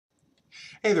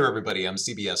Hey there, everybody. I'm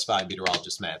CBS 5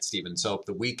 meteorologist Matt Stevens. Hope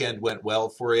the weekend went well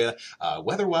for you.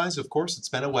 Weather-wise, of course, it's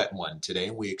been a wet one today.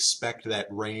 We expect that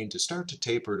rain to start to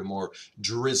taper to more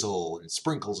drizzle and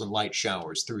sprinkles and light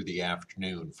showers through the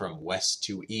afternoon from west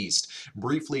to east.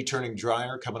 Briefly turning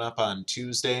drier coming up on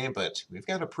Tuesday, but we've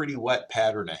got a pretty wet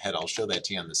pattern ahead. I'll show that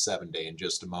to you on the 7-day in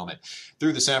just a moment.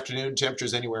 Through this afternoon,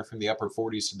 temperatures anywhere from the upper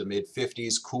 40s to the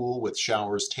mid-50s, cool with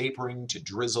showers tapering to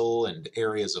drizzle and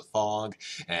areas of fog.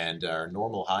 And our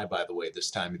normal high, by the way,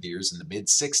 this time of the year is in the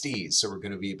mid-60s, so we're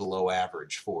going to be below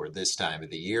average for this time of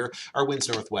the year. Our winds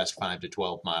northwest 5 to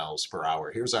 12 miles per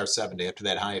hour. Here's our 7-day after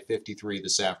that high of 53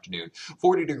 this afternoon.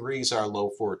 40 degrees our low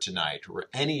for tonight, where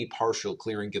any partial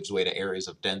clearing gives way to areas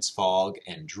of dense fog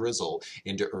and drizzle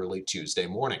into early Tuesday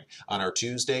morning. On our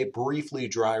Tuesday, briefly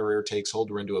drier air takes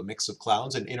hold. We're into a mix of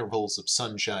clouds and intervals of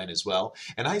sunshine as well.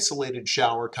 An isolated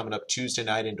shower coming up Tuesday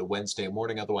night into Wednesday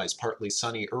morning, otherwise partly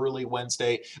sunny early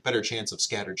Wednesday. Better chance of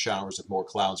scattered showers with more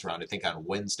clouds around, I think, on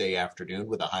Wednesday afternoon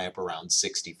with a high up around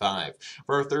 65.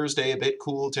 For our Thursday, a bit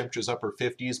cool, temperatures upper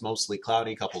 50s, mostly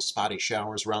cloudy, couple spotty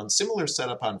showers around. Similar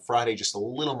setup on Friday, just a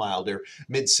little milder,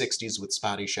 mid-60s with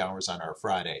spotty showers on our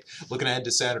Friday. Looking ahead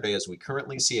to Saturday, as we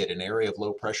currently see it, an area of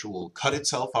low pressure will cut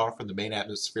itself off from the main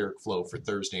atmospheric flow for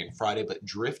Thursday and Friday, but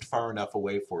drift far enough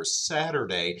away for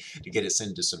Saturday to get us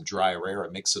into some drier air,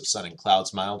 a mix of sun and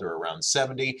clouds, milder around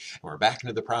 70, and we're back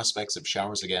into the prospects of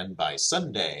showers again by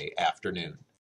Sunday afternoon.